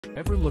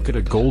Ever look at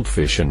a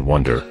goldfish and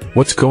wonder,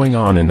 what's going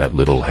on in that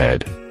little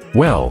head?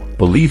 Well,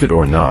 believe it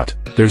or not,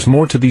 there's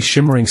more to these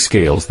shimmering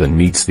scales than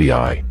meets the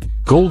eye.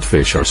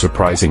 Goldfish are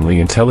surprisingly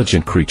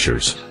intelligent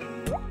creatures.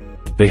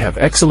 They have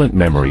excellent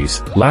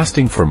memories,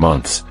 lasting for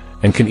months,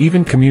 and can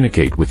even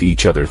communicate with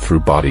each other through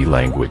body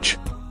language.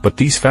 But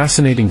these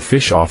fascinating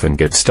fish often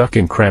get stuck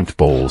in cramped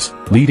bowls,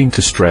 leading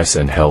to stress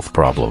and health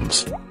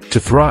problems. To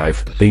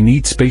thrive, they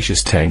need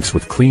spacious tanks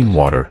with clean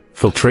water,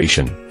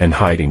 filtration, and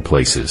hiding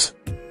places.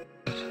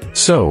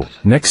 So,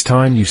 next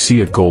time you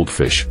see a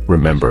goldfish,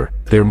 remember,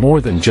 they're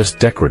more than just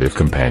decorative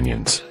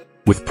companions.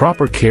 With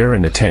proper care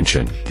and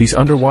attention, these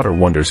underwater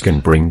wonders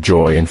can bring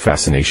joy and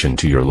fascination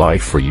to your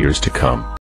life for years to come.